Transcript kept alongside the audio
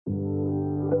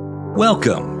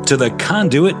Welcome to the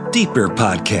Conduit Deeper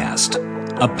podcast,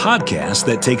 a podcast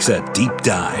that takes a deep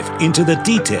dive into the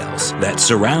details that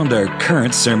surround our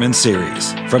current sermon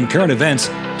series, from current events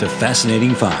to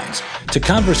fascinating finds to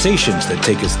conversations that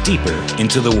take us deeper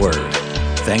into the Word.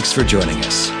 Thanks for joining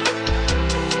us.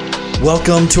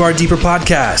 Welcome to our Deeper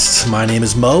podcast. My name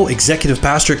is Mo, Executive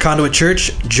Pastor at Conduit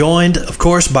Church, joined, of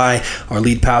course, by our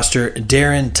lead pastor,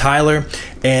 Darren Tyler.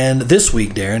 And this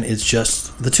week, Darren, it's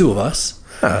just the two of us.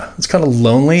 It's kind of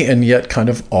lonely and yet kind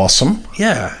of awesome.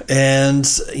 Yeah. And,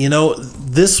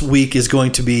 this week is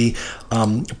going to be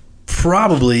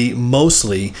probably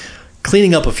mostly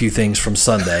cleaning up a few things from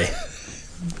Sunday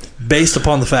based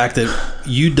upon the fact that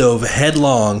you dove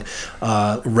headlong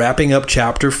wrapping up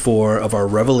chapter 4 of our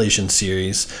Revelation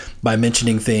series by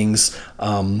mentioning things,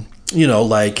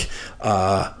 like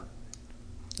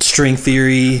string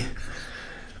theory,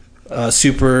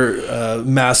 super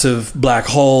massive black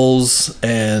holes,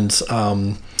 and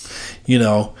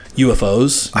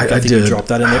UFOs. I think you dropped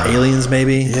that in there. Aliens,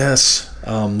 maybe. Yes.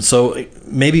 So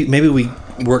maybe we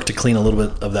work to clean a little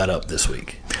bit of that up this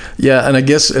week. Yeah, and I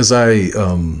guess as I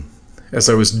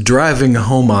was driving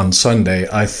home on Sunday,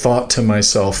 I thought to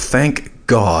myself, "Thank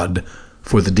God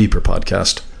for the Deeper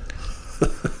podcast."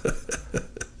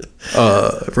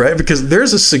 Right? Because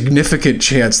there's a significant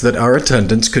chance that our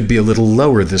attendance could be a little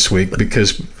lower this week,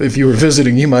 because if you were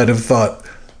visiting, you might have thought,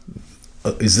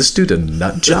 is this dude a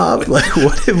nut job? Like,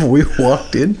 what have we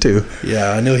walked into?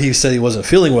 Yeah, I know he said he wasn't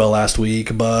feeling well last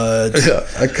week, but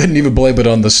I couldn't even blame it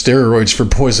on the steroids for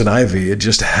poison ivy. It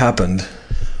just happened.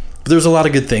 But there's a lot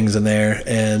of good things in there,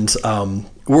 and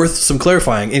worth some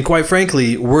clarifying, and quite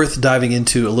frankly, worth diving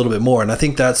into a little bit more. And I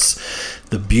think that's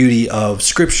the beauty of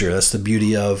Scripture. That's the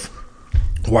beauty of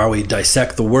why we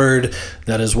dissect the Word.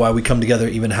 That is why we come together,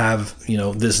 even have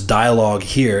this dialogue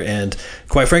here. And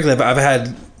quite frankly, I've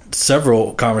had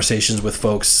several conversations with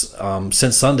folks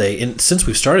since Sunday, and since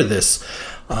we've started this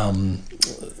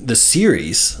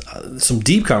series, some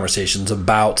deep conversations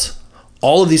about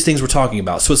all of these things we're talking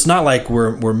about. So it's not like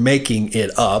we're making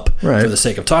it up for the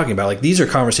sake of talking about. Like, these are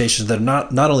conversations that are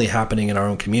not only happening in our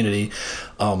own community,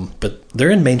 but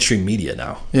they're in mainstream media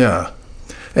now. Yeah,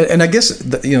 and I guess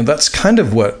that's kind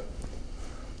of what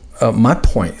my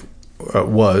point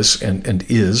was and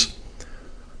is.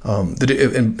 That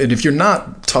and if you're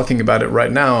not talking about it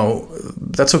right now,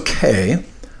 that's okay.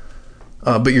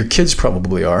 But your kids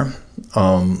probably are,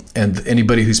 and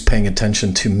anybody who's paying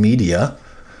attention to media.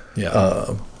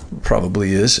 Yeah,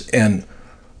 probably is. And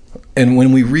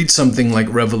when we read something like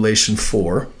Revelation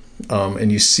 4,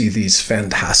 and you see these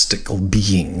fantastical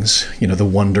beings, the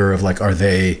wonder of, like, are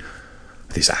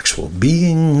these actual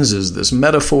beings? Is this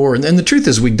metaphor? And the truth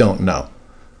is, we don't know.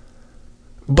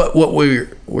 But what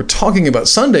we're talking about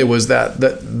Sunday was that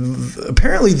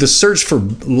apparently the search for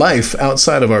life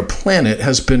outside of our planet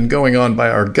has been going on by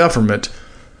our government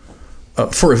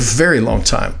for a very long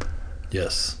time.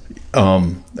 Yes.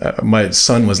 My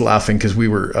son was laughing because we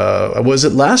were, was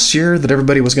it last year that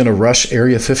everybody was going to rush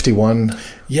Area 51?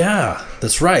 Yeah,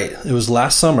 that's right. It was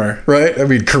last summer. Right? I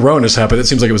mean, Corona's happened. It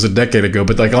seems like it was a decade ago,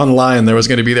 but like online, there was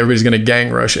going to be, everybody's going to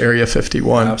gang rush Area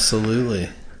 51. Absolutely.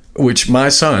 Which my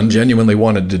son genuinely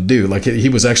wanted to do. Like, he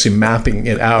was actually mapping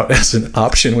it out as an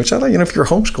option, which I thought, if you're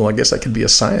homeschool, I guess that could be a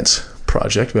science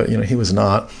project, but he was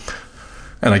not.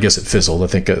 And I guess it fizzled. I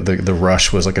think the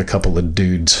rush was like a couple of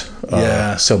dudes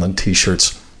selling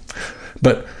T-shirts.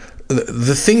 But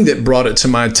the thing that brought it to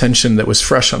my attention that was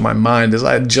fresh on my mind is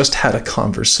I had just had a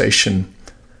conversation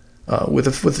with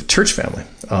a church family.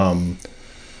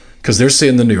 Because they're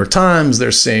seeing the New York Times,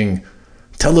 they're seeing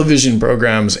television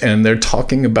programs, and they're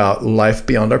talking about life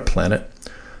beyond our planet.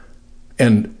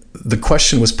 And the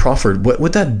question was proffered, what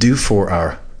would that do for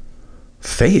our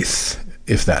faith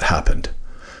if that happened?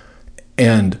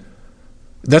 And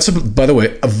that's, by the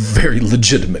way, a very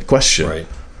legitimate question. Right.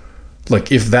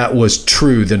 Like, if that was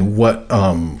true, then what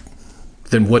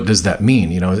does that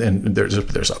mean? And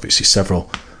there's obviously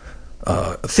several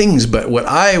things, but what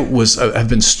I've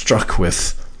been struck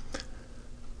with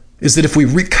is that if we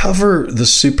recover the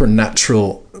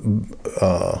supernatural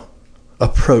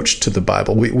approach to the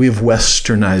Bible, we have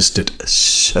westernized it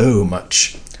so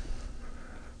much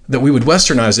that we would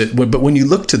westernize it. But when you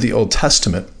look to the Old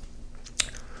Testament,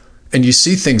 and you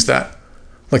see things that,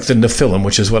 like the Nephilim,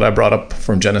 which is what I brought up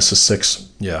from Genesis 6.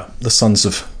 Yeah. The sons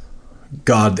of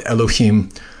God, Elohim,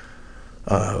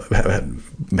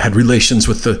 had relations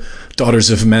with the daughters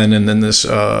of men, and then this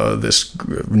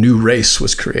new race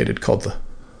was created called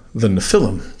the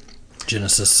Nephilim.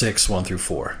 Genesis 6, 1 through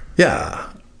 4. Yeah.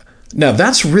 Now,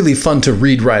 that's really fun to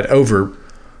read right over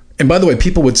And by the way,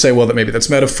 people would say, well, that maybe that's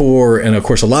metaphor. And of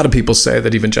course, a lot of people say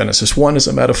that even Genesis 1 is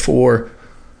a metaphor.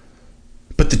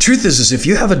 But the truth is if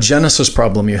you have a Genesis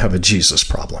problem, you have a Jesus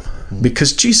problem.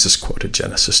 Because Jesus quoted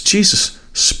Genesis. Jesus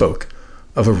spoke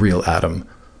of a real Adam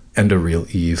and a real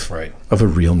Eve, right, of a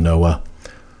real Noah.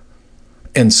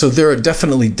 And so there are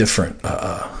definitely different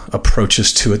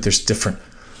approaches to it. There's different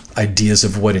ideas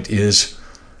of what it is.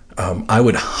 I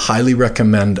would highly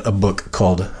recommend a book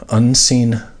called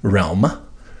Unseen Realm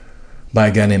by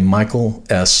a guy named Michael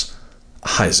S.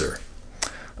 Heiser.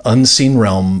 Unseen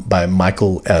Realm by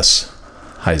Michael S.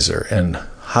 Heiser. And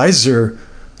Heiser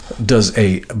does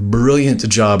a brilliant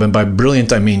job, and by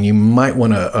brilliant I mean you might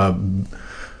want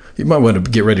to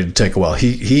get ready to take a while.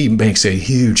 He makes a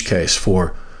huge case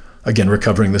for, again,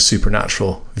 recovering the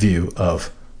supernatural view of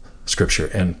Scripture,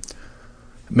 and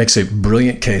makes a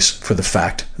brilliant case for the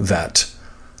fact that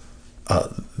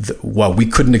while we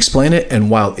couldn't explain it, and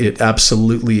while it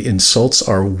absolutely insults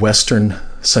our Western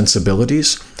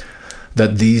sensibilities,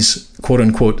 that these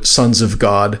quote-unquote sons of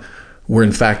God were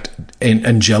in fact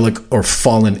angelic or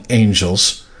fallen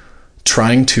angels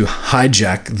trying to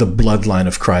hijack the bloodline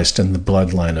of Christ and the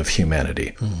bloodline of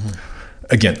humanity. Mm-hmm.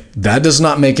 Again, that does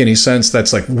not make any sense.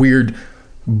 That's like weird.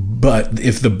 But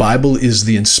if the Bible is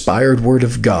the inspired word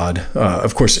of God,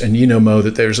 of course, and you know, Mo,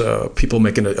 that there's people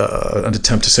making an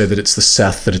attempt to say that it's the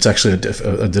Seth, that it's actually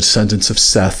a descendants of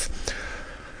Seth.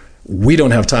 We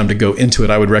don't have time to go into it.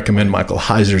 I would recommend Michael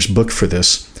Heiser's book for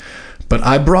this. But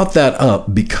I brought that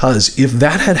up because if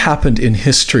that had happened in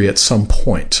history at some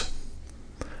point,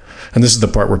 and this is the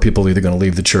part where people are either going to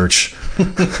leave the church.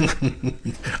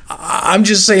 I'm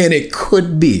just saying it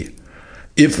could be.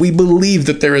 If we believe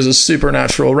that there is a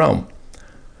supernatural realm,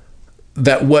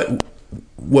 that what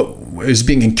is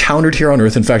being encountered here on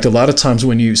Earth, in fact, a lot of times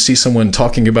when you see someone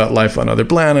talking about life on other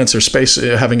planets or space,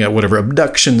 having whatever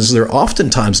abductions, they're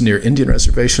oftentimes near Indian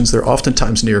reservations. They're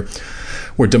oftentimes near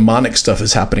where demonic stuff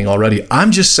is happening already.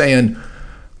 I'm just saying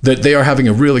that they are having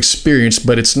a real experience,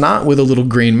 but it's not with a little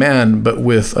green man, but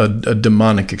with a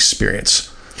demonic experience.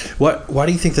 Why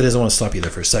do you think that is? I want to stop you there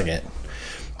for a second.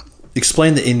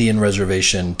 Explain the Indian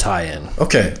reservation tie-in.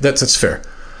 Okay, that's fair.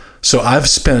 So I've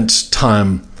spent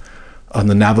time on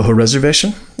the Navajo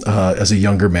reservation as a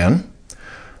younger man.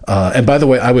 And by the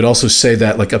way, I would also say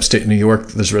that like upstate New York,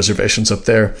 there's reservations up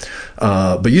there.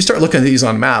 But you start looking at these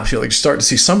on maps, you start to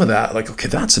see some of that. Like, okay,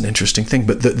 that's an interesting thing.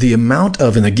 But the amount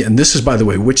of, and again, this is, by the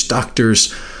way, witch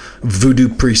doctors, voodoo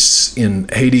priests in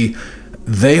Haiti,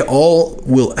 they all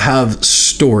will have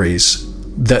stories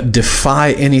that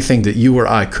defy anything that you or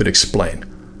I could explain.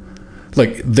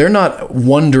 Like, they're not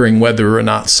wondering whether or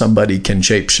not somebody can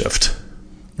shapeshift.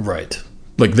 Right.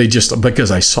 Like, they just,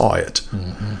 because I saw it.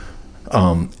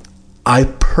 Mm-hmm. I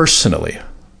personally,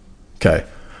 okay,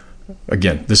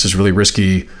 again, this is really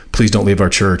risky. Please don't leave our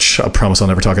church. I promise I'll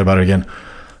never talk about it again.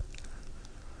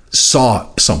 Saw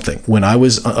something when I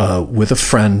was with a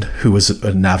friend who was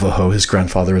a Navajo. His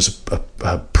grandfather was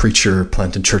a preacher,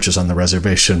 planted churches on the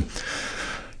reservation.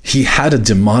 He had a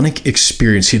demonic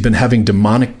experience. He'd been having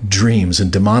demonic dreams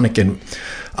and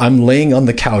I'm laying on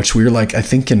the couch. We were like, I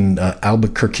think in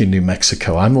Albuquerque, New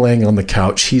Mexico. I'm laying on the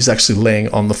couch. He's actually laying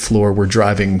on the floor. We're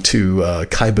driving to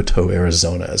Kaibuto,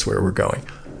 Arizona is where we're going.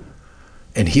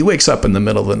 And he wakes up in the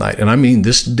middle of the night. And I mean,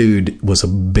 this dude was a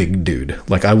big dude.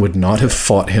 Like, I would not have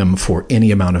fought him for any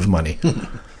amount of money.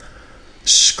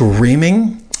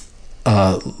 Screaming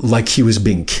like he was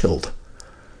being killed.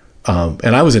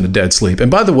 And I was in a dead sleep.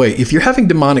 And by the way, if you're having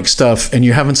demonic stuff and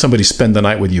you're having somebody spend the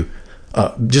night with you,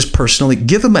 just personally,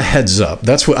 give them a heads up.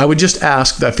 That's what I would just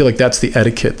ask. I feel like that's the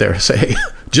etiquette there. Say, hey,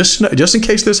 just in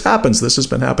case this happens, this has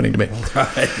been happening to me.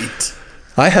 Right.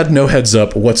 I had no heads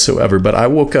up whatsoever, but I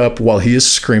woke up while he is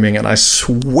screaming, and I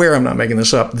swear I'm not making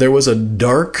this up. There was a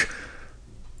dark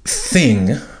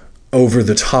thing over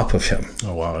the top of him.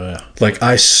 Oh, wow, yeah. Like,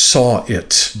 I saw it.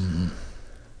 Mm-hmm.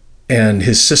 And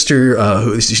his sister,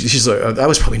 she's like, I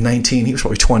was probably 19, he was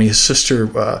probably 20. His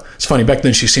sister, it's funny, back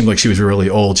then she seemed like she was really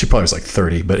old. She probably was like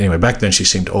 30, but anyway, back then she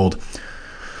seemed old.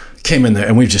 Came in there,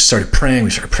 and we just started praying. We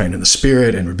started praying in the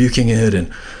Spirit and rebuking it, and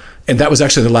that was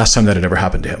actually the last time that had ever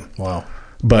happened to him. Wow.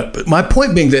 But my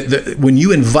point being that when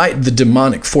you invite the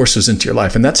demonic forces into your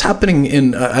life, and that's happening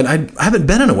in, I haven't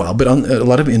been in a while, but on a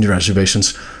lot of Indian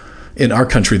reservations in our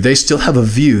country, they still have a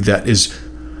view that is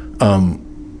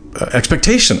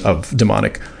expectation of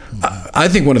demonic. I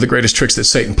think one of the greatest tricks that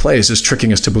Satan plays is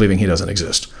tricking us to believing he doesn't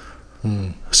exist.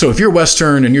 So if you're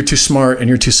Western and you're too smart and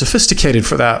you're too sophisticated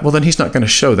for that, well, then he's not going to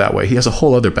show that way. He has a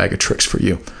whole other bag of tricks for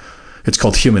you. It's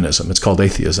called humanism. It's called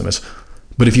atheism.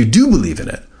 But if you do believe in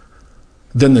it,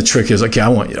 then the trick is, okay, I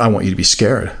want you to be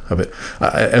scared of it.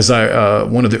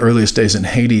 One of the earliest days in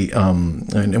Haiti,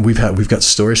 and we've got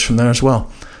stories from there as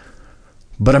well.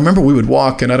 But I remember we would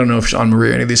walk, and I don't know if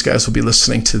Jean-Marie or any of these guys will be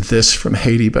listening to this from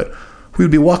Haiti, but we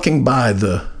would be walking by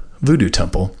the voodoo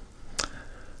temple,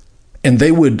 and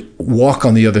they would walk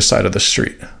on the other side of the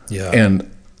street. Yeah. And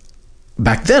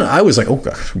back then, I was like, oh,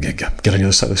 gosh, get on the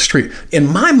other side of the street. In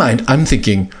my mind, I'm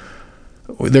thinking,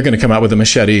 they're going to come out with a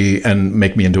machete and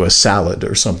make me into a salad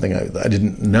or something. I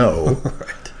didn't know.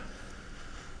 Right.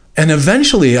 And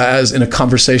eventually, as in a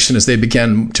conversation, as they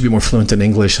began to be more fluent in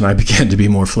English and I began to be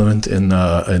more fluent in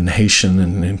Haitian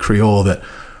and in Creole, that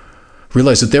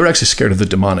realized that they were actually scared of the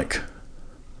demonic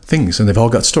things, and they've all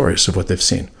got stories of what they've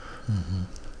seen. Mm-hmm.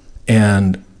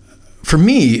 And for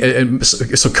me,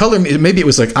 so color, maybe it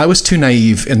was like I was too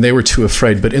naive and they were too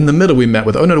afraid, but in the middle we met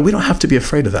with, oh no, we don't have to be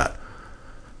afraid of that,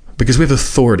 because we have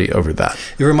authority over that.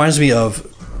 It reminds me of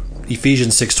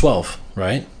Ephesians 6:12,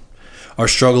 right? Our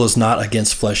struggle is not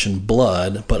against flesh and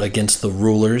blood, but against the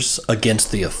rulers,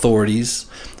 against the authorities,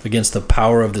 against the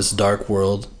power of this dark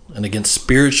world, and against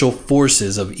spiritual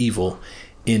forces of evil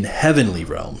in heavenly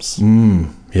realms.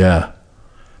 Yeah.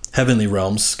 Heavenly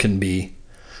realms can be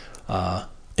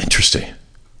interesting.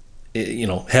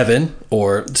 Heaven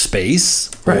or space,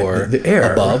 right, or the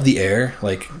air, above the air.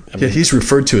 He's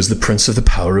referred to as the prince of the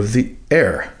power of the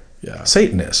air. Yeah.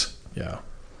 Satan is. Yeah.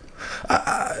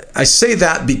 I say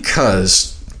that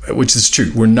because, which is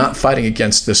true, we're not fighting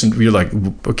against this. And you're like,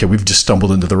 okay, we've just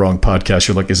stumbled into the wrong podcast.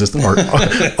 You're like, is this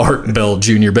Art Bell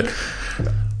Jr.? But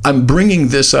I'm bringing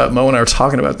this up. Mo and I are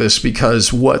talking about this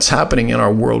because what's happening in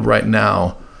our world right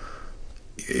now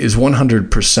is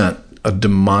 100% a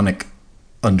demonic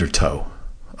undertow.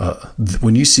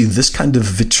 When you see this kind of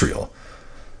vitriol,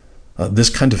 this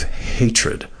kind of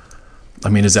hatred, I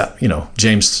mean, is that,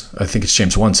 James, I think it's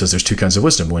James 1 says there's two kinds of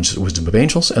wisdom. One is the wisdom of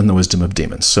angels and the wisdom of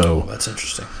demons. So that's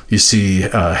interesting. You see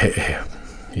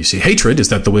hatred. Is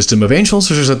that the wisdom of angels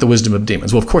or is that the wisdom of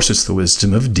demons? Well, of course, it's the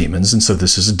wisdom of demons. And so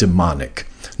this is demonic.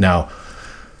 Now,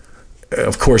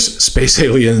 of course, space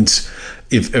aliens,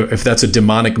 if that's a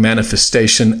demonic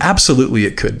manifestation, absolutely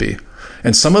it could be.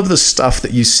 And some of the stuff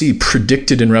that you see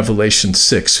predicted in Revelation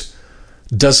 6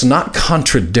 does not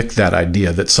contradict that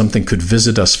idea that something could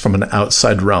visit us from an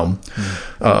outside realm,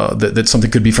 that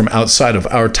something could be from outside of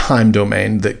our time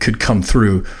domain that could come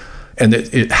through, and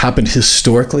that it happened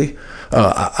historically.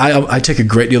 I take a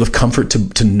great deal of comfort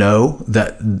to know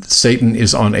that Satan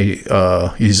is on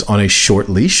a short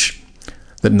leash,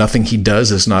 that nothing he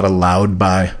does is not allowed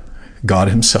by God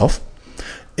himself.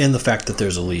 And the fact that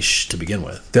there's a leash to begin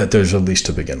with.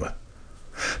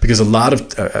 Because a lot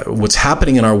of what's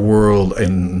happening in our world,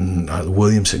 in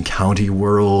Williamson County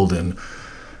world, and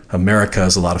America,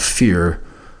 is a lot of fear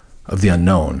of the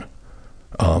unknown.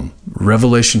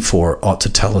 Revelation 4 ought to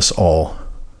tell us all,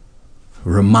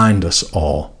 remind us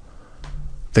all,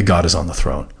 that God is on the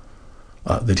throne,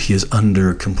 that he is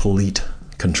under complete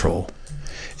control.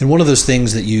 And one of those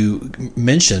things that you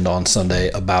mentioned on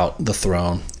Sunday about the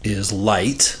throne is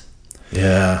light.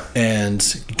 Yeah. And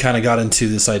you kind of got into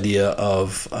this idea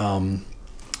of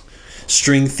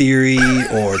string theory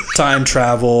or time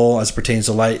travel as pertains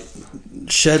to light.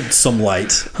 Shed some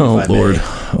light. Oh, Lord.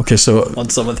 Okay, so on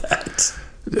some of that.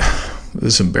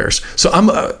 This is embarrassing. So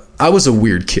I was a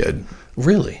weird kid.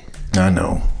 Really? I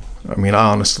know. I mean,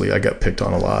 honestly, I got picked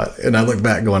on a lot. And I look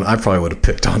back going, I probably would have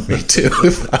picked on me too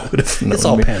if I would have known. It's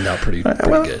all panned out pretty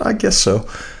good. I guess so.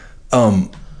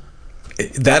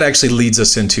 That actually leads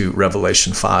us into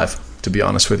Revelation 5, to be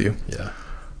honest with you. Yeah.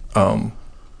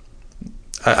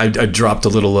 I dropped a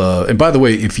little... and by the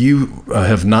way, if you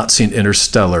have not seen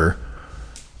Interstellar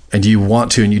and you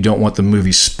want to and you don't want the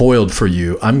movie spoiled for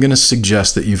you, I'm going to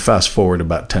suggest that you fast forward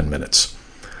about 10 minutes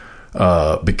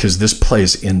because this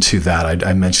plays into that.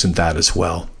 I mentioned that as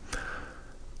well.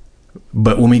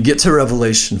 But when we get to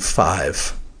Revelation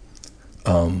 5...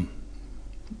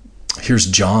 here's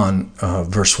John,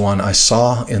 verse 1. I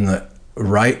saw in the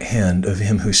right hand of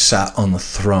him who sat on the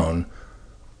throne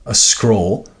a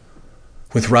scroll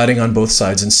with writing on both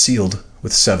sides and sealed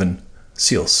with 7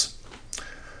 seals.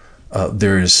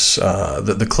 There's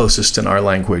the closest in our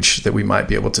language that we might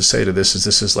be able to say to this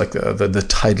is like the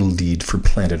title deed for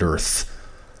planet Earth.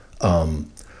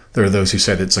 There are those who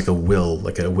say that it's like a will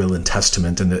and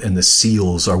testament, and the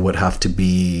seals are what have to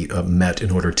be met in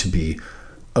order to be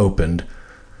opened.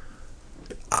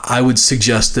 I would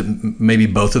suggest that maybe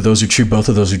both of those are true. Both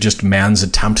of those are just man's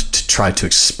attempt to try to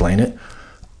explain it.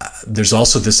 There's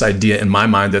also this idea in my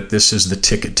mind that this is the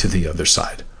ticket to the other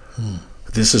side.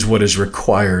 This is what is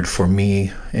required for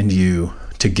me and you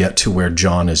to get to where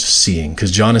John is seeing.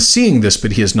 Because John is seeing this,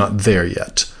 but he is not there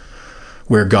yet,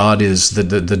 where God is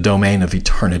the domain of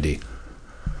eternity.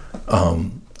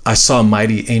 I saw a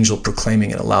mighty angel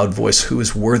proclaiming in a loud voice, who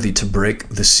is worthy to break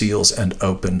the seals and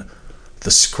open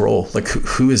the scroll? Like,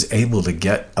 who is able to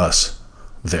get us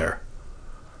there?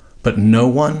 But no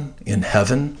one in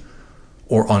heaven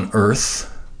or on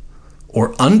earth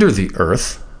or under the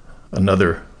earth,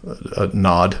 another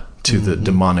nod to the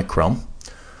demonic realm,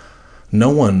 no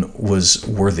one was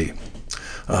worthy.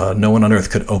 No one on earth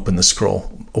could open the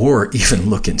scroll or even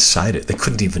look inside it. They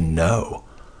couldn't even know.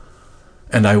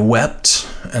 And I wept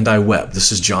and I wept.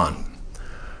 This is John.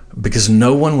 Because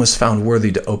no one was found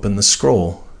worthy to open the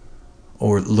scroll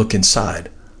or look inside.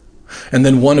 And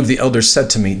then one of the elders said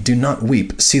to me, do not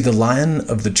weep. See, the Lion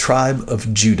of the tribe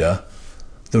of Judah,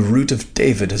 the root of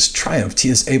David, has triumphed. He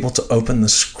is able to open the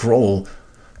scroll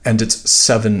and its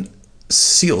 7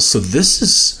 seals. So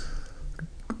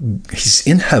he's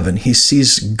in heaven. He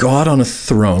sees God on a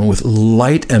throne with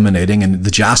light emanating, and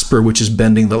the jasper, which is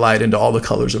bending the light into all the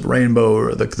colors of rainbow,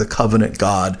 or the covenant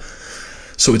God.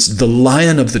 So it's the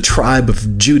Lion of the tribe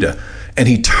of Judah. And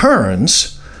he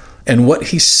turns, and what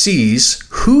he sees,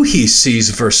 who he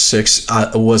sees, verse 6,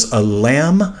 was a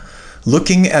lamb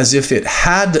looking as if it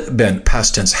had been,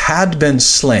 past tense, had been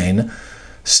slain,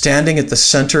 standing at the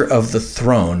center of the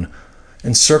throne,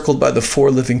 encircled by the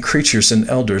 4 living creatures and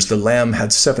elders. The Lamb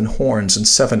had 7 horns and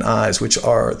 7 eyes, which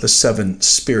are the 7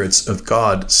 spirits of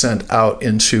God sent out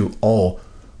into all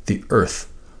the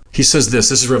earth. He says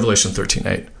this is Revelation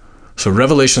 13:8. So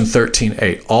Revelation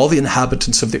 13:8, all the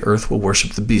inhabitants of the earth will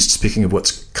worship the beast, speaking of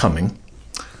what's coming,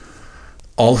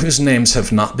 all whose names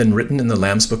have not been written in the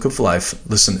Lamb's book of life.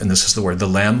 Listen, and this is the word, the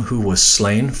Lamb who was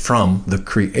slain from the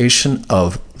creation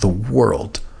of the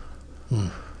world.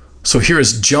 So here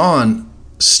is John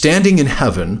standing in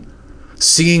heaven,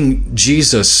 seeing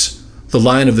Jesus, the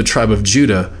Lion of the tribe of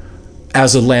Judah,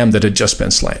 as a lamb that had just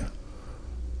been slain.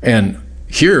 And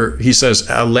here he says,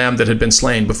 a lamb that had been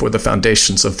slain before the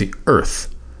foundations of the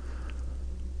earth.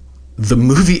 The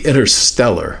movie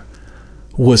Interstellar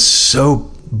was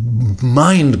so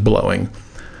mind-blowing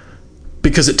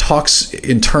because it talks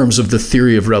in terms of the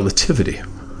theory of relativity.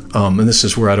 And this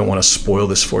is where I don't want to spoil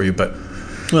this for you, but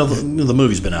well, the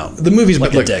movie's been out. The movie's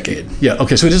like been a decade. Yeah,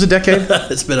 okay, so it is a decade?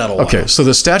 It's been out a while. Okay, so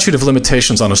the statute of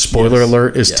limitations on a spoiler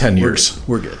alert is 10 years.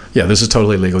 We're good. Yeah, this is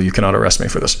totally legal. You cannot arrest me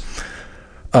for this.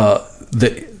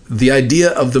 The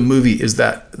idea of the movie is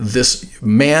that this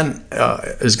man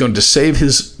is going to save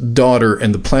his daughter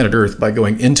and the planet Earth by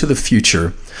going into the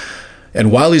future.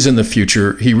 And while he's in the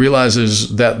future, he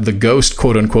realizes that the ghost,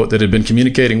 quote unquote, that had been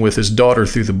communicating with his daughter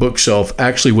through the bookshelf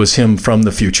actually was him from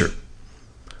the future.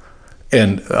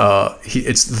 And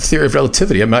it's the theory of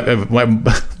relativity.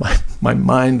 My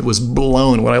mind was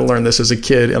blown when I learned this as a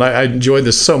kid. And I enjoyed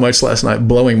this so much last night,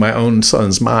 blowing my own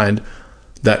son's mind,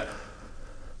 that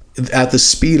at the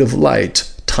speed of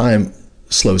light, time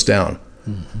slows down.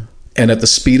 Mm-hmm. And at the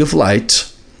speed of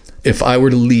light, if I were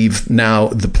to leave now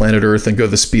the planet Earth and go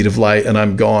the speed of light, and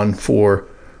I'm gone for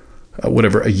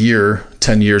a year,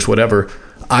 10 years, whatever,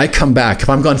 I come back. If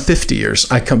I'm gone 50 years,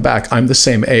 I come back. I'm the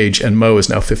same age, and Mo is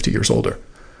now 50 years older.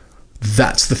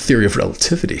 That's the theory of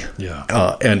relativity. Yeah.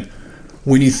 And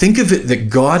when you think of it, that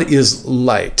God is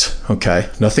light, okay?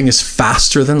 Nothing is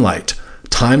faster than light.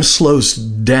 Time slows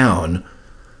down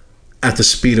at the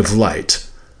speed of light.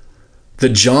 That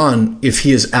John, if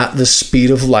he is at the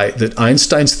speed of light, that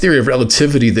Einstein's theory of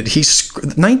relativity, that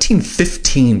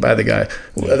 1915 by the guy,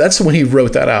 that's when he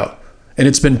wrote that out. And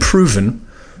it's been proven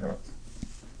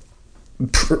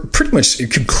pretty much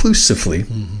conclusively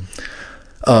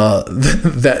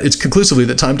that it's conclusively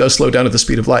that time does slow down at the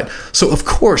speed of light. So of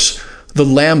course the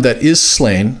lamb that is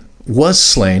slain, was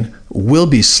slain, will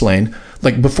be slain,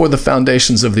 like before the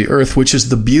foundations of the earth, which is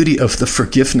the beauty of the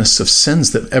forgiveness of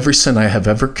sins, that every sin I have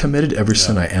ever committed, every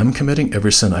sin I am committing,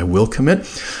 every sin I will commit,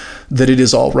 that it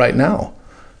is all right now.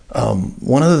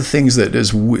 One of the things that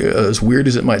is as weird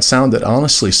as it might sound, that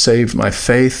honestly saved my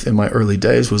faith in my early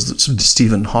days, was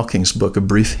Stephen Hawking's book, A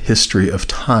Brief History of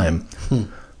Time.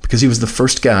 Because he was the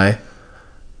first guy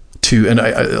to, and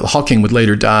Hawking would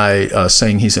later die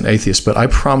saying he's an atheist, but I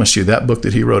promise you that book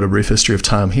that he wrote, A Brief History of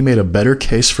Time, he made a better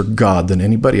case for God than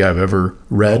anybody I've ever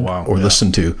read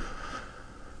listened to.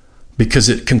 Because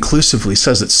it conclusively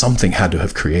says that something had to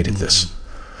have created this.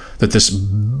 That this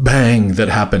bang that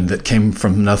happened, that came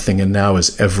from nothing and now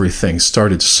is everything,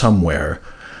 started somewhere.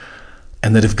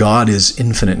 And that if God is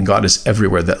infinite and God is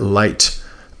everywhere, that light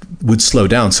would slow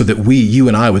down so that you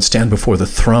and I would stand before the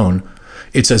throne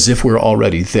It's as if we're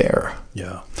already there.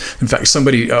 Yeah. In fact,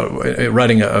 somebody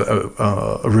writing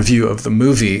a review of the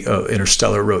movie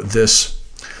Interstellar wrote this,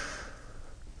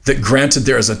 that granted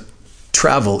there is a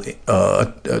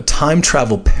time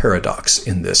travel paradox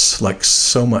in this, like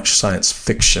so much science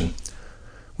fiction,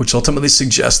 which ultimately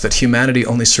suggests that humanity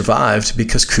only survived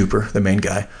because Cooper, the main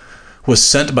guy, was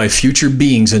sent by future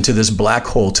beings into this black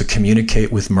hole to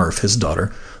communicate with Murph, his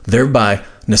daughter, thereby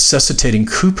necessitating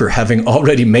Cooper having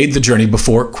already made the journey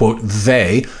before, quote,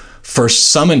 they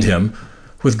first summoned him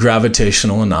with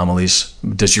gravitational anomalies.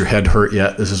 Does your head hurt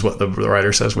yet? This is what the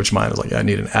writer says, which mine is like, I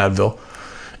need an Advil.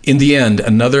 In the end,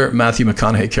 another Matthew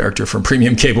McConaughey character from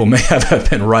Premium Cable may have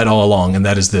been right all along, and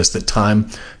that is this, that time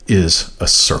is a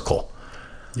circle.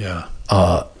 Yeah.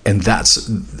 And that's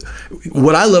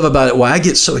what I love about it, why I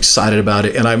get so excited about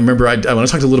it. And I remember when I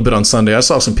talked a little bit on Sunday, I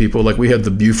saw some people, like we had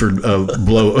the Buford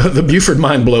the Buford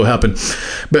mind blow happen.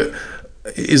 But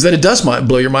is that it does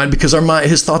blow your mind, because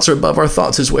his thoughts are above our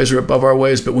thoughts, his ways are above our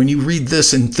ways. But when you read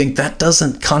this and think that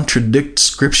doesn't contradict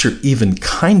Scripture even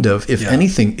kind of, if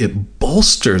anything, it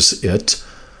bolsters it,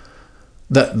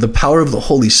 that the power of the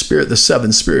Holy Spirit, the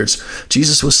seven spirits,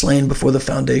 Jesus was slain before the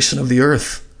foundation of the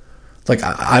earth. Like,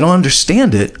 I don't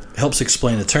understand it. Helps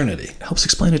explain eternity.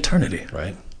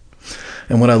 Right.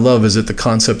 And what I love is that the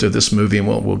concept of this movie, and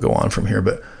we'll go on from here,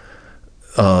 but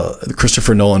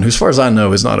Christopher Nolan, who as far as I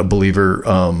know is not a believer,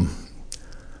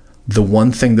 the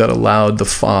one thing that allowed the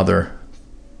Father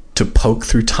to poke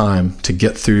through time, to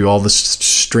get through all the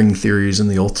string theories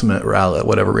and the ultimate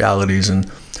realities, and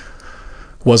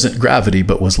wasn't gravity,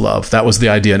 but was love. That was the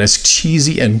idea. And as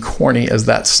cheesy and corny as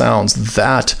that sounds,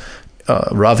 that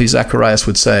Ravi Zacharias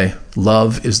would say,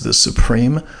 love is the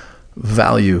supreme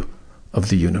value of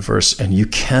the universe, and you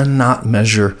cannot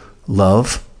measure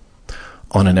love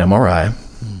on an MRI.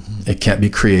 Mm-hmm. It can't be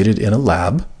created in a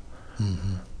lab.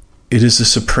 Mm-hmm. It is the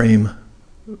supreme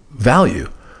value,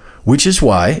 which is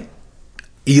why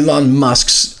Elon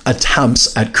Musk's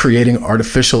attempts at creating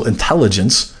artificial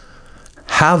intelligence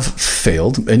have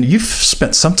failed. And you've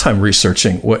spent some time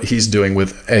researching what he's doing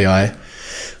with AI.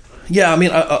 Yeah, I mean,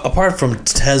 apart from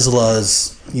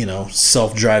Tesla's,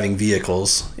 self-driving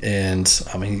vehicles, and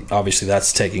I mean, obviously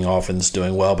that's taking off and it's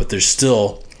doing well, but there's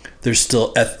still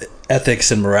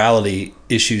ethics and morality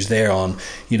issues there on,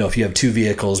 if you have two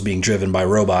vehicles being driven by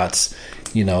robots,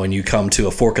 and you come to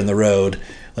a fork in the road,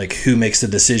 like who makes the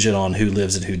decision on who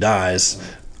lives and who dies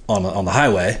on the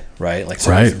highway, right? Like,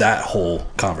 so right. That whole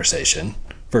conversation,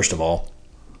 first of all.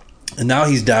 And now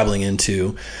he's dabbling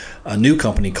into a new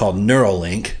company called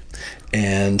Neuralink,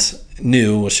 and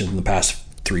which is in the past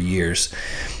 3 years.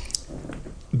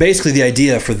 Basically, the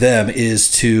idea for them is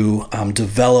to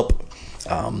develop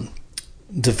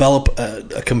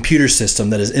a computer system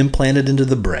that is implanted into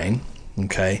the brain.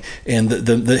 Okay, and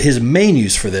his main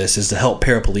use for this is to help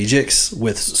paraplegics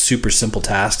with super simple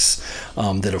tasks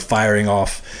that are firing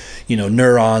off,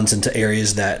 neurons into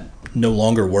areas that no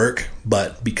longer work,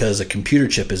 but because a computer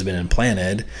chip has been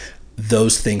implanted,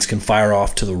 those things can fire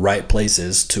off to the right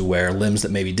places to where limbs that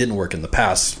maybe didn't work in the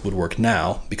past would work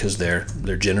now, because they're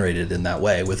generated in that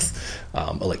way with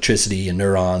electricity and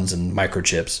neurons and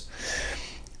microchips.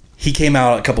 He came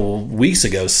out a couple of weeks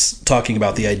ago talking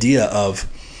about the idea of,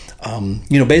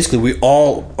 basically we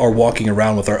all are walking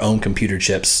around with our own computer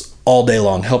chips all day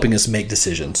long, helping us make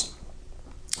decisions.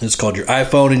 It's called your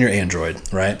iPhone and your Android,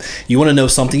 right? You want to know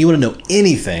something, you want to know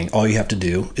anything, all you have to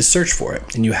do is search for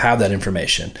it, and you have that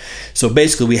information. So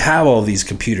basically, we have all of these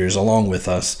computers along with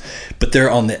us, but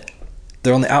they're on the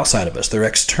outside of us. They're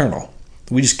external.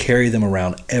 We just carry them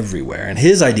around everywhere. And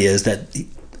his idea is that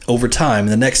over time,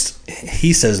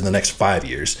 he says in the next 5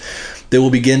 years, they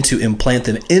will begin to implant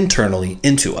them internally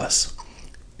into us.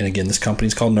 And again, this company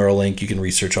is called Neuralink. You can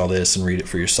research all this and read it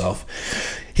for yourself.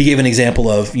 He gave an example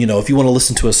of, if you want to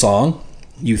listen to a song,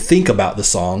 you think about the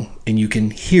song and you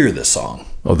can hear the song.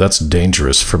 Oh, that's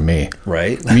dangerous for me.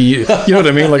 Right? You know what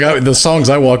I mean? Like the songs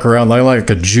I walk around, I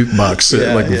like a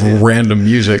jukebox, random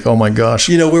music. Oh my gosh.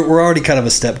 We're already kind of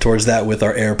a step towards that with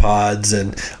our AirPods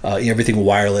and everything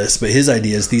wireless. But his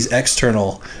idea is these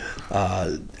external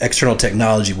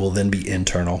technology will then be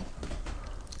internal.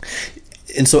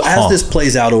 And so as this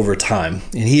plays out over time,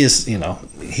 and he has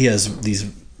these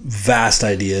vast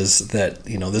ideas that,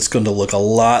 that's going to look a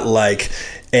lot like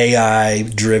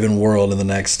AI-driven world in the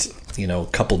next,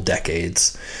 couple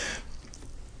decades.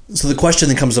 So the question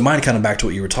that comes to mind, kind of back to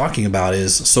what you were talking about,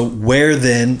 is, so where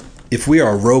then, if we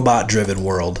are a robot-driven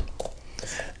world,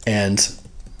 and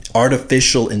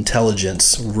artificial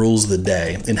intelligence rules the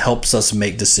day and helps us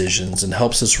make decisions and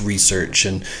helps us research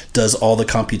and does all the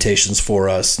computations for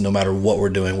us, no matter what we're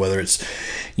doing, whether it's,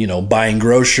 buying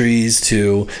groceries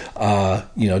to,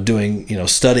 doing,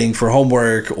 studying for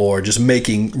homework or just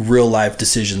making real life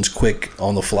decisions quick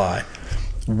on the fly.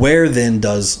 Where then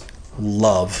does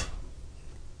love,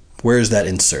 where is that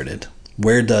inserted?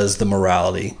 Where does the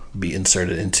morality be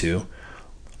inserted into?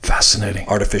 Fascinating.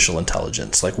 Artificial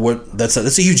intelligence. Like what? That's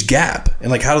a huge gap.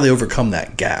 And like, how do they overcome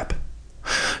that gap?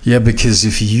 Yeah, because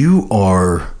if at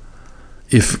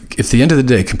the end of the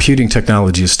day, computing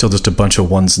technology is still just a bunch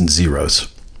of ones and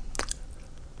zeros.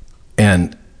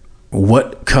 And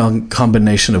what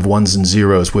combination of ones and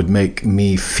zeros would make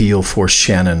me feel for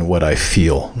Shannon what I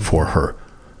feel for her?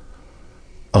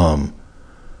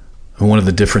 And one of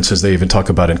the differences they even talk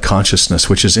about in consciousness,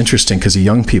 which is interesting because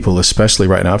young people, especially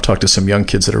right now, I've talked to some young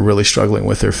kids that are really struggling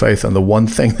with their faith. And the one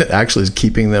thing that actually is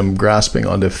keeping them grasping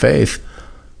onto faith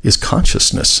is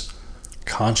consciousness.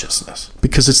 Consciousness.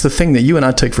 Because it's the thing that you and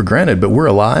I take for granted, but we're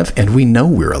alive and we know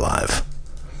we're alive.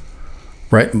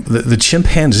 Right? The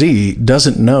chimpanzee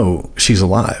doesn't know she's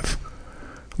alive.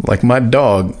 Like my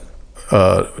dog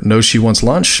knows she wants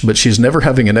lunch, but she's never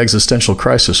having an existential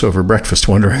crisis over breakfast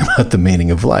wondering about the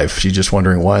meaning of life. She's just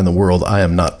wondering why in the world I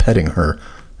am not petting her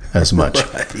as much.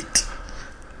 Right.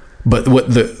 But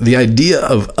what the idea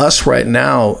of us right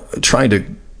now trying to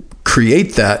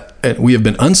create that, and we have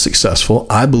been unsuccessful.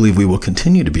 I believe we will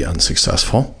continue to be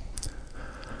unsuccessful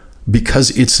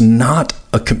because it's not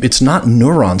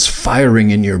neurons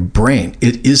firing in your brain.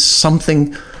 It is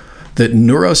something that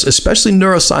especially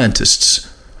neuroscientists,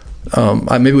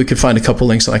 maybe we could find a couple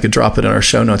links and I could drop it in our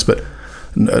show notes, but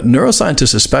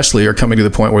neuroscientists especially are coming to the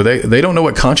point where they don't know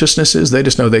what consciousness is. They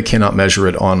just know they cannot measure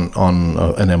it on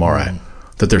an MRI,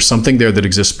 that there's something there that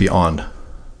exists beyond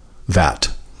that.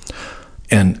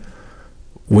 And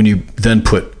when you then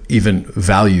put even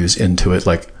values into it,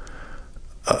 like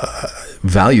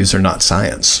values are not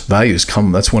science. Values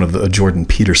that's one of Jordan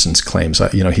Peterson's claims.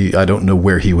 I don't know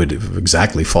where he would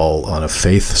exactly fall on a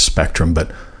faith spectrum,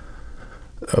 but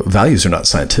values are not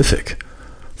scientific.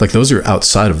 Like those are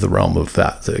outside of the realm of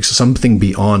that. Something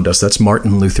beyond us. That's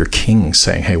Martin Luther King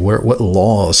saying, hey, what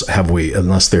laws have we,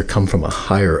 unless they come from a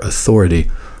higher authority,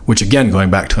 which again, going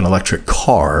back to an electric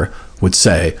car, would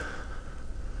say,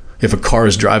 if a car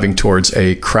is driving towards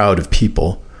a crowd of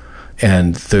people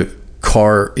and the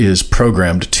car is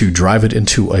programmed to drive it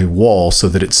into a wall so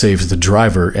that it saves the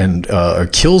driver and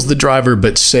kills the driver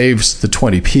but saves the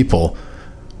 20 people,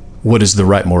 what is the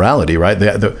right morality, right?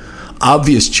 The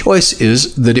obvious choice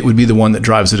is that it would be the one that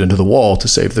drives it into the wall to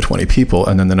save the 20 people.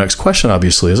 And then the next question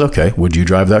obviously is, okay, would you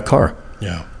drive that car?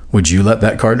 Yeah. Would you let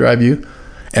that car drive you?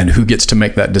 And who gets to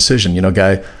make that decision?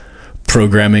 Guy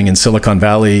programming in Silicon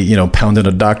Valley, pounding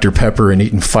a Dr. Pepper and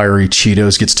eating fiery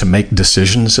Cheetos gets to make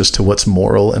decisions as to what's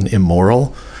moral and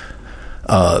immoral.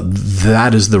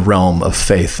 That is the realm of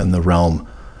faith and the realm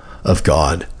of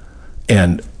God.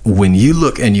 And when you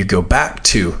look and you go back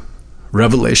to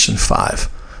Revelation 5,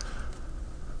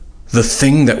 the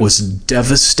thing that was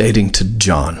devastating to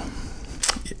John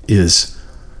is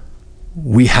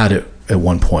we had it at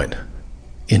one point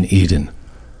in Eden.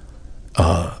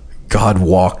 God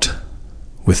walked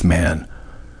with man.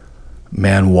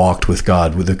 Man walked with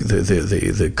God, with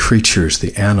the creatures,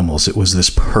 the animals. It was this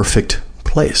perfect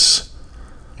place.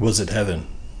 Was it heaven?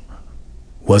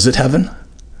 Was it heaven?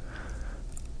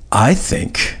 I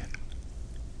think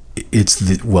it's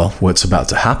what's about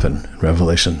to happen in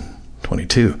Revelation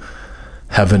 22.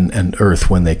 Heaven and earth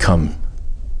when they come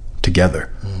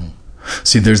together.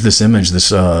 See, there's this image,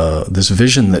 this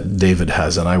vision that David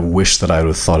has, and I wish that I would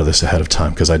have thought of this ahead of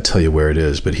time because I'd tell you where it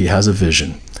is, but he has a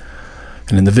vision.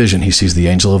 And in the vision, he sees the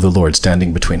angel of the Lord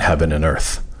standing between heaven and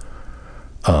earth,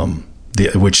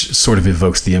 which sort of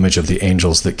evokes the image of the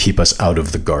angels that keep us out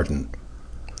of the garden.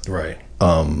 Right.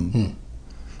 And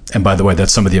by the way,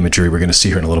 that's some of the imagery we're going to see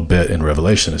here in a little bit in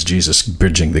Revelation, is Jesus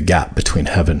bridging the gap between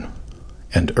heaven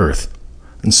and earth.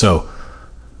 And so,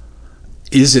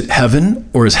 is it heaven,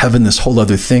 or is heaven this whole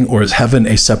other thing, or is heaven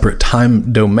a separate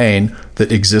time domain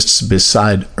that exists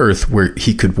beside earth where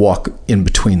he could walk in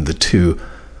between the two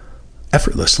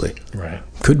effortlessly? Right.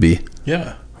 Could be.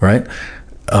 Yeah. Right?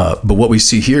 But what we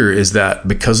see here is that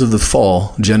because of the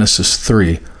fall, Genesis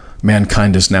 3,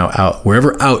 mankind is now out.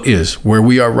 Wherever out is, where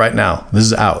we are right now, this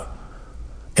is out.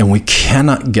 And we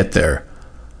cannot get there.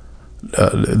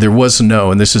 There was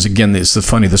and this is again, it's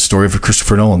the story of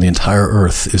Christopher Nolan. The entire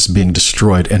earth is being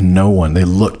destroyed and no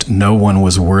one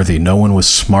was worthy. No one was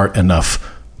smart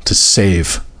enough to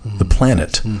save the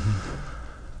planet.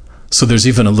 So there's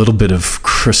even a little bit of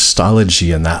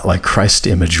Christology in that, like Christ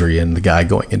imagery and the guy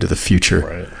going into the future.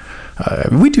 Right.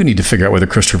 We do need to figure out whether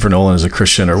Christopher Nolan is a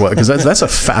Christian or what, because that's a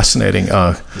fascinating.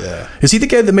 Is he the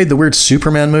guy that made the weird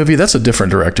Superman movie? That's a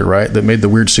different director, right? That made the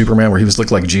weird Superman where he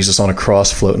looked like Jesus on a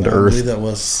cross floating to Earth.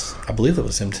 I believe that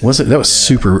was him too. Was it? That was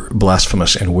super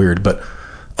blasphemous and weird. But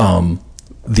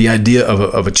the idea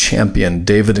of a champion,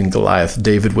 David and Goliath.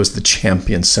 David was the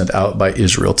champion sent out by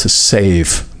Israel to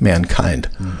save mankind.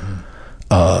 Mm-hmm.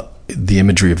 The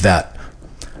imagery of that.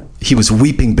 He was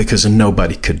weeping because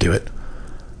nobody could do it.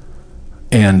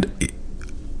 And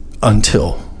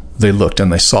until they looked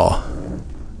and they saw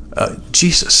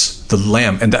Jesus, the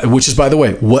Lamb, and which is, by the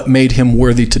way, what made him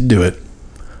worthy to do it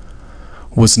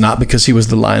was not because he was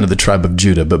the Lion of the tribe of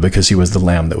Judah, but because he was the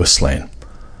Lamb that was slain,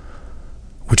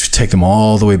 which would take them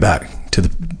all the way back to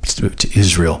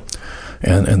Israel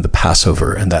and the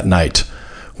Passover and that night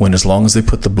when, as long as they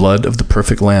put the blood of the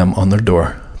perfect Lamb on their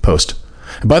doorpost.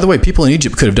 And by the way, people in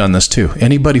Egypt could have done this too.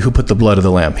 Anybody who put the blood of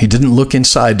the lamb, he didn't look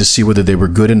inside to see whether they were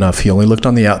good enough. He only looked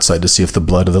on the outside to see if the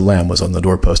blood of the lamb was on the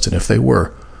doorpost. And if they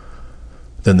were,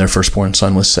 then their firstborn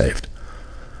son was saved.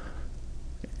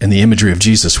 And the imagery of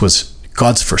Jesus was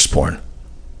God's firstborn,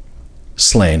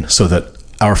 slain so that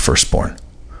our firstborn.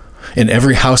 In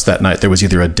every house that night, there was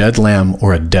either a dead lamb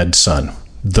or a dead son.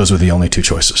 Those were the only two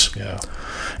choices. Yeah.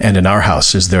 And in our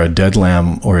house, is there a dead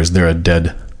lamb or is there a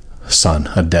dead son,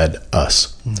 a dead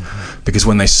us? Mm-hmm. Because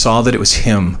when they saw that it was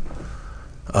him,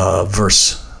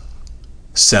 verse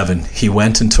 7, he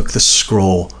went and took the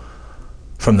scroll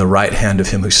from the right hand of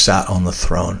him who sat on the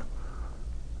throne.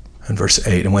 And verse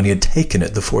 8, and when he had taken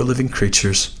it, the 4 living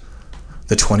creatures,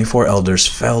 the 24 elders,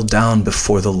 fell down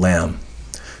before the Lamb.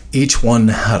 Each one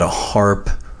had a harp,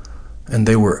 and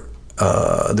they were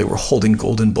holding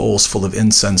golden bowls full of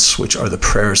incense, which are the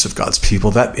prayers of God's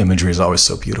people. That imagery is always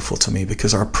so beautiful to me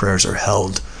because our prayers are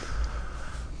held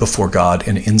before God,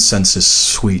 and incense is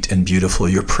sweet and beautiful.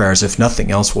 Your prayers, if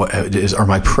nothing else, are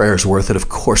my prayers worth it? Of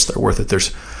course they're worth it.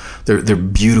 They're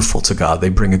beautiful to God. They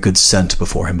bring a good scent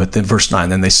before him. But then verse 9,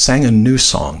 then they sang a new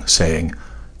song saying,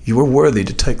 you are worthy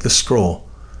to take the scroll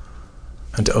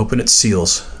and to open its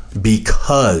seals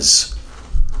because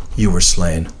you were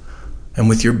slain. And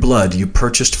with your blood you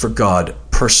purchased for God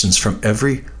persons from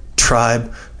every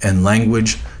tribe and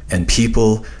language and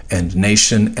people and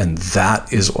nation. And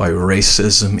that is why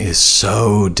racism is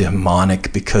so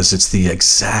demonic, because it's the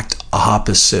exact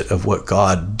opposite of what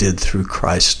God did through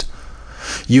Christ.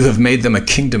 You have made them a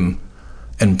kingdom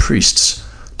and priests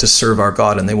to serve our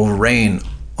God, and they will reign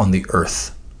on the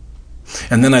earth.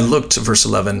 And then I looked, verse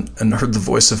 11, and heard the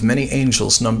voice of many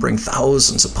angels, numbering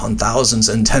thousands upon thousands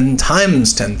and 10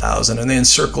 times 10,000. And they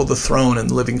encircled the throne and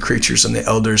the living creatures and the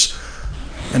elders.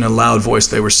 In a loud voice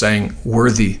they were saying,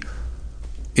 worthy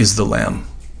is the Lamb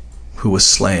who was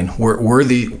slain.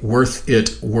 Worthy, worth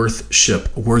it,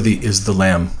 worthship. Worthy is the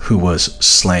Lamb who was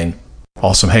slain.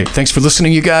 Awesome. Hey, thanks for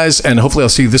listening, you guys. And hopefully I'll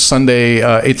see you this Sunday,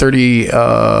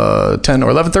 8:30, 10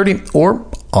 or 11:30, or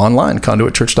online,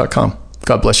 conduitchurch.com.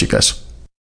 God bless you guys.